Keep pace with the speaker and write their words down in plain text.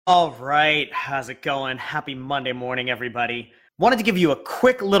All right, how's it going? Happy Monday morning, everybody. Wanted to give you a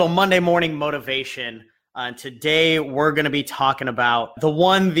quick little Monday morning motivation. Today, we're going to be talking about the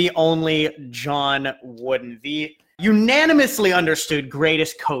one, the only John Wooden, the unanimously understood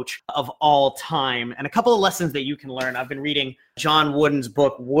greatest coach of all time, and a couple of lessons that you can learn. I've been reading John Wooden's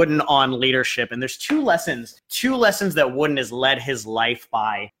book, Wooden on Leadership, and there's two lessons that Wooden has led his life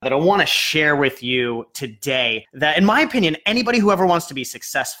by that I want to share with you today that, in my opinion, anybody who ever wants to be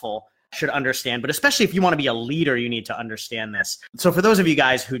successful should understand, but especially if you want to be a leader, you need to understand this. So for those of you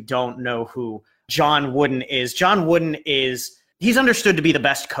guys who don't know who John Wooden is, he's understood to be the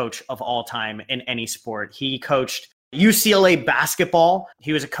best coach of all time in any sport. He coached UCLA basketball.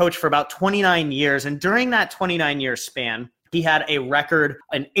 He was a coach for about 29 years. And during that 29-year span, he had a record,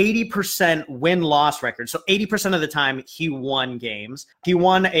 an 80% win-loss record. So 80% of the time he won games. He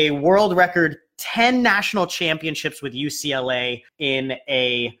won a world record 10 national championships with UCLA in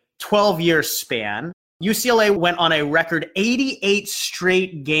a 12-year span. UCLA went on a record 88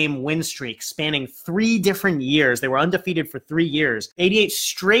 straight game win streak spanning 3 different years. They were undefeated for 3 years, 88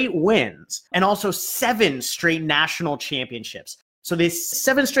 straight wins, and also 7 straight national championships. So there's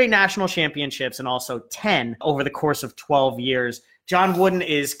 7 straight national championships and also 10 over the course of 12 years. John Wooden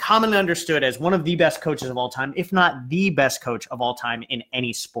is commonly understood as one of the best coaches of all time, if not the best coach of all time in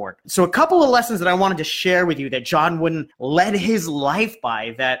any sport. So a couple of lessons that I wanted to share with you that John Wooden led his life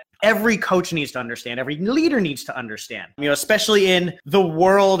by that every coach needs to understand, every leader needs to understand, especially in the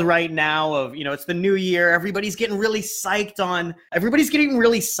world right now of, it's the new year. Everybody's getting really psyched on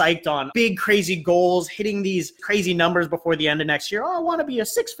big, crazy goals, hitting these crazy numbers before the end of next year. Oh, I want to be a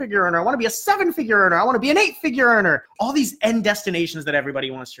 6-figure earner. I want to be a 7-figure earner. I want to be an 8-figure earner. All these end destinations that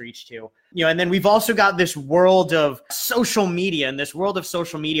everybody wants to reach to. And then we've also got this world of social media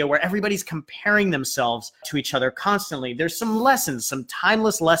where everybody's comparing themselves to each other constantly. There's some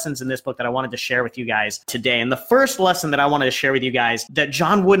timeless lessons in this book that I wanted to share with you guys today. And the first lesson that I wanted to share with you guys that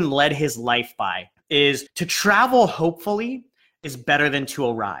John Wooden led his life by is to travel hopefully is better than to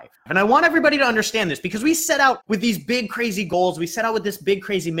arrive. And I want everybody to understand this because we set out with these big, crazy goals. We set out with this big,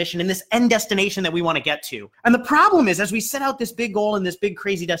 crazy mission and this end destination that we want to get to. And the problem is, as we set out this big goal and this big,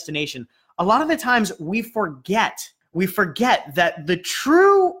 crazy destination, a lot of the times we forget that the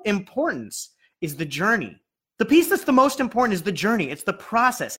true importance is the journey. The piece that's the most important is the journey. It's the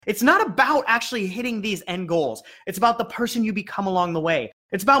process. It's not about actually hitting these end goals. It's about the person you become along the way.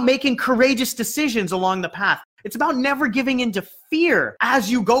 It's about making courageous decisions along the path. It's about never giving into fear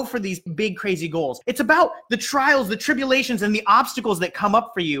as you go for these big, crazy goals. It's about the trials, the tribulations, and the obstacles that come up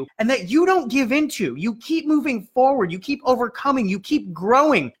for you and that you don't give into. You keep moving forward. You keep overcoming. You keep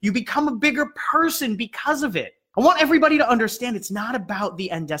growing. You become a bigger person because of it. I want everybody to understand it's not about the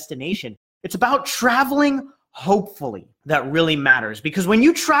end destination. It's about traveling hopefully. That really matters, because when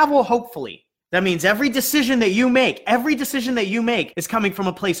you travel hopefully, that means every decision that you make is coming from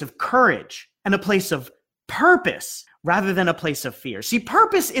a place of courage and a place of purpose rather than a place of fear. See,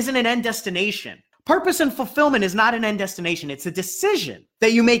 purpose isn't an end destination. Purpose and fulfillment is not an end destination. It's a decision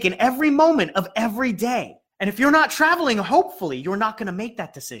that you make in every moment of every day. And if you're not traveling hopefully, you're not going to make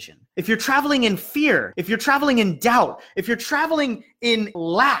that decision. If you're traveling in fear, if you're traveling in doubt, if you're traveling in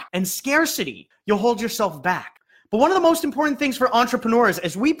lack and scarcity, you'll hold yourself back. But one of the most important things for entrepreneurs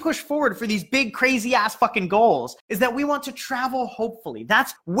as we push forward for these big, crazy ass fucking goals is that we want to travel hopefully.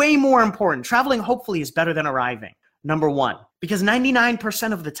 That's way more important. Traveling hopefully is better than arriving. Number one, because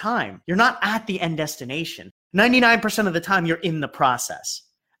 99% of the time, you're not at the end destination. 99% of the time, you're in the process.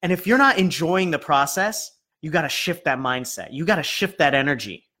 And if you're not enjoying the process, you got to shift that mindset. You got to shift that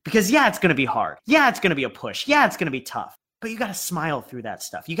energy, because it's going to be hard. It's going to be a push. It's going to be tough, but you got to smile through that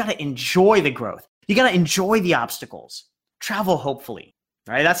stuff. You got to enjoy the growth. You got to enjoy the obstacles. Travel hopefully.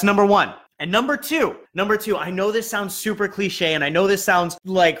 All right. That's number one. And number two, I know this sounds super cliche, and I know this sounds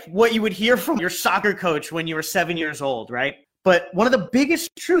like what you would hear from your soccer coach when you were 7 years old, right? But one of the biggest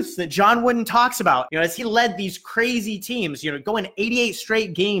truths that John Wooden talks about, as he led these crazy teams, going 88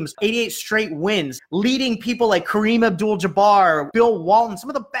 straight games, 88 straight wins, leading people like Kareem Abdul-Jabbar, Bill Walton,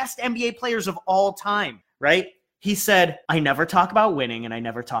 some of the best NBA players of all time, right? He said, I never talk about winning and I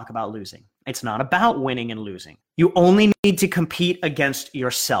never talk about losing. It's not about winning and losing. You only need to compete against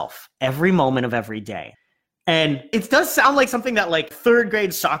yourself every moment of every day. And it does sound like something that like 3rd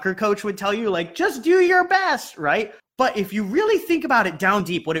grade soccer coach would tell you, like, just do your best, right? But if you really think about it down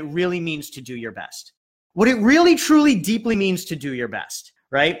deep, what it really means to do your best, what it really, truly, deeply means to do your best,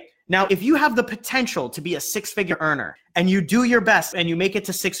 right, Now, if you have the potential to be a six-figure earner and you do your best and you make it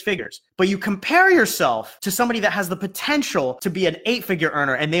to six figures, but you compare yourself to somebody that has the potential to be an eight-figure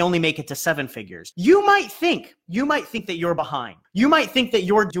earner and they only make it to seven figures, you might think that you're behind. You might think that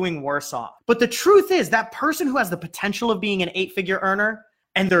you're doing worse off. But the truth is that person who has the potential of being an eight-figure earner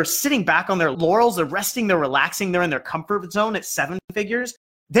and they're sitting back on their laurels, they're resting, they're relaxing, they're in their comfort zone at seven figures,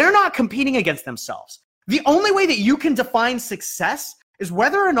 they're not competing against themselves. The only way that you can define success is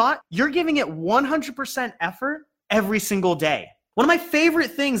whether or not you're giving it 100% effort every single day. One of my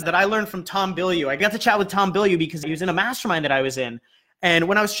favorite things that I learned from Tom Bilyeu, I got to chat with Tom Bilyeu because he was in a mastermind that I was in. And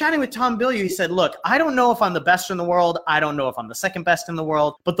when I was chatting with Tom Bilyeu, he said, look, I don't know if I'm the best in the world. I don't know if I'm the second best in the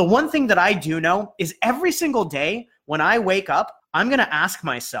world. But the one thing that I do know is every single day when I wake up, I'm going to ask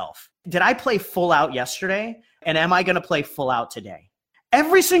myself, did I play full out yesterday? And am I going to play full out today?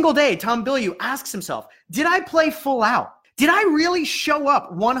 Every single day, Tom Bilyeu asks himself, did I play full out? Did I really show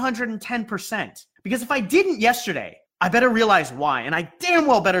up 110%? Because if I didn't yesterday, I better realize why. And I damn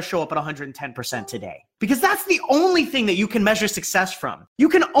well better show up at 110% today. Because that's the only thing that you can measure success from. You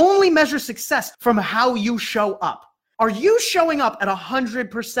can only measure success from how you show up. Are you showing up at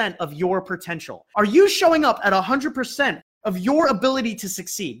 100% of your potential? Are you showing up at 100% of your ability to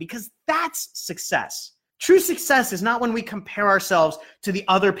succeed? Because that's success. True success is not when we compare ourselves to the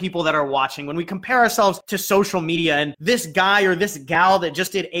other people that are watching, when we compare ourselves to social media and this guy or this gal that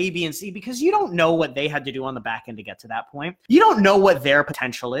just did A, B, and C, because you don't know what they had to do on the back end to get to that point. You don't know what their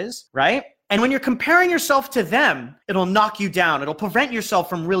potential is, right? And when you're comparing yourself to them, it'll knock you down. It'll prevent yourself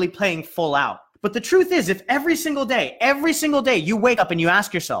from really playing full out. But the truth is, if every single day you wake up and you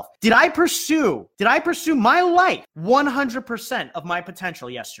ask yourself, did I pursue my life 100% of my potential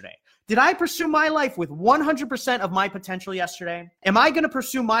yesterday? Did I pursue my life with 100% of my potential yesterday? Am I going to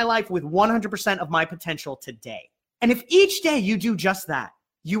pursue my life with 100% of my potential today? And if each day you do just that,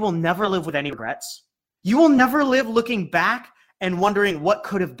 you will never live with any regrets. You will never live looking back and wondering what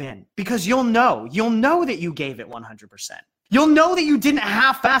could have been, because you'll know that you gave it 100%. You'll know that you didn't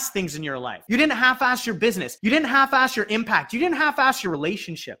half-ass things in your life. You didn't half-ass your business. You didn't half-ass your impact. You didn't half-ass your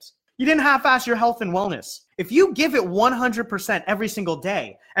relationships. You didn't half-ass your health and wellness. If you give it 100% every single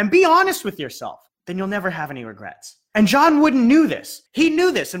day and be honest with yourself, then you'll never have any regrets. And John Wooden knew this. He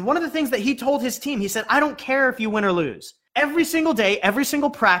knew this. And one of the things that he told his team, he said, I don't care if you win or lose. Every single day, every single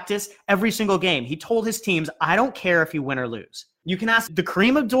practice, every single game, he told his teams, I don't care if you win or lose. You can ask the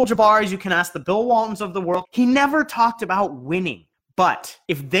Kareem Abdul-Jabbaris, you can ask the Bill Waltons of the world. He never talked about winning. But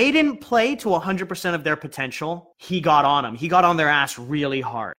if they didn't play to 100% of their potential, he got on them. He got on their ass really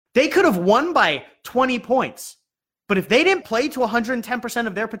hard. They could have won by 20 points. But if they didn't play to 110%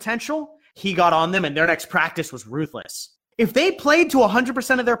 of their potential, he got on them and their next practice was ruthless. If they played to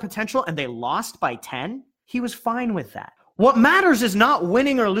 100% of their potential and they lost by 10, he was fine with that. What matters is not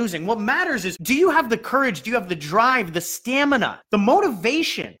winning or losing. What matters is, do you have the courage? Do you have the drive, the stamina, the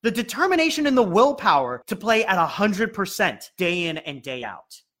motivation, the determination, and the willpower to play at 100% day in and day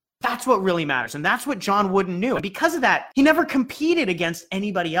out? That's what really matters. And that's what John Wooden knew. And because of that, he never competed against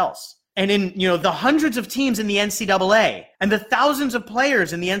anybody else. And in, the hundreds of teams in the NCAA and the thousands of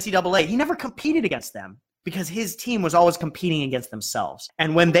players in the NCAA, he never competed against them because his team was always competing against themselves.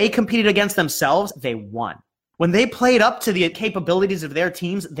 And when they competed against themselves, they won. When they played up to the capabilities of their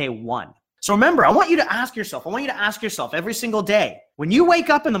teams, they won. So remember, I want you to ask yourself every single day, when you wake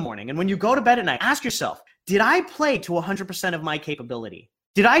up in the morning and when you go to bed at night, ask yourself, did I play to 100% of my capability?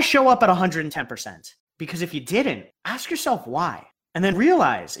 Did I show up at 110%? Because if you didn't, ask yourself why. And then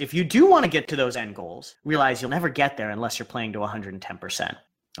realize, if you do want to get to those end goals, realize you'll never get there unless you're playing to 110%.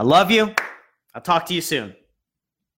 I love you. I'll talk to you soon.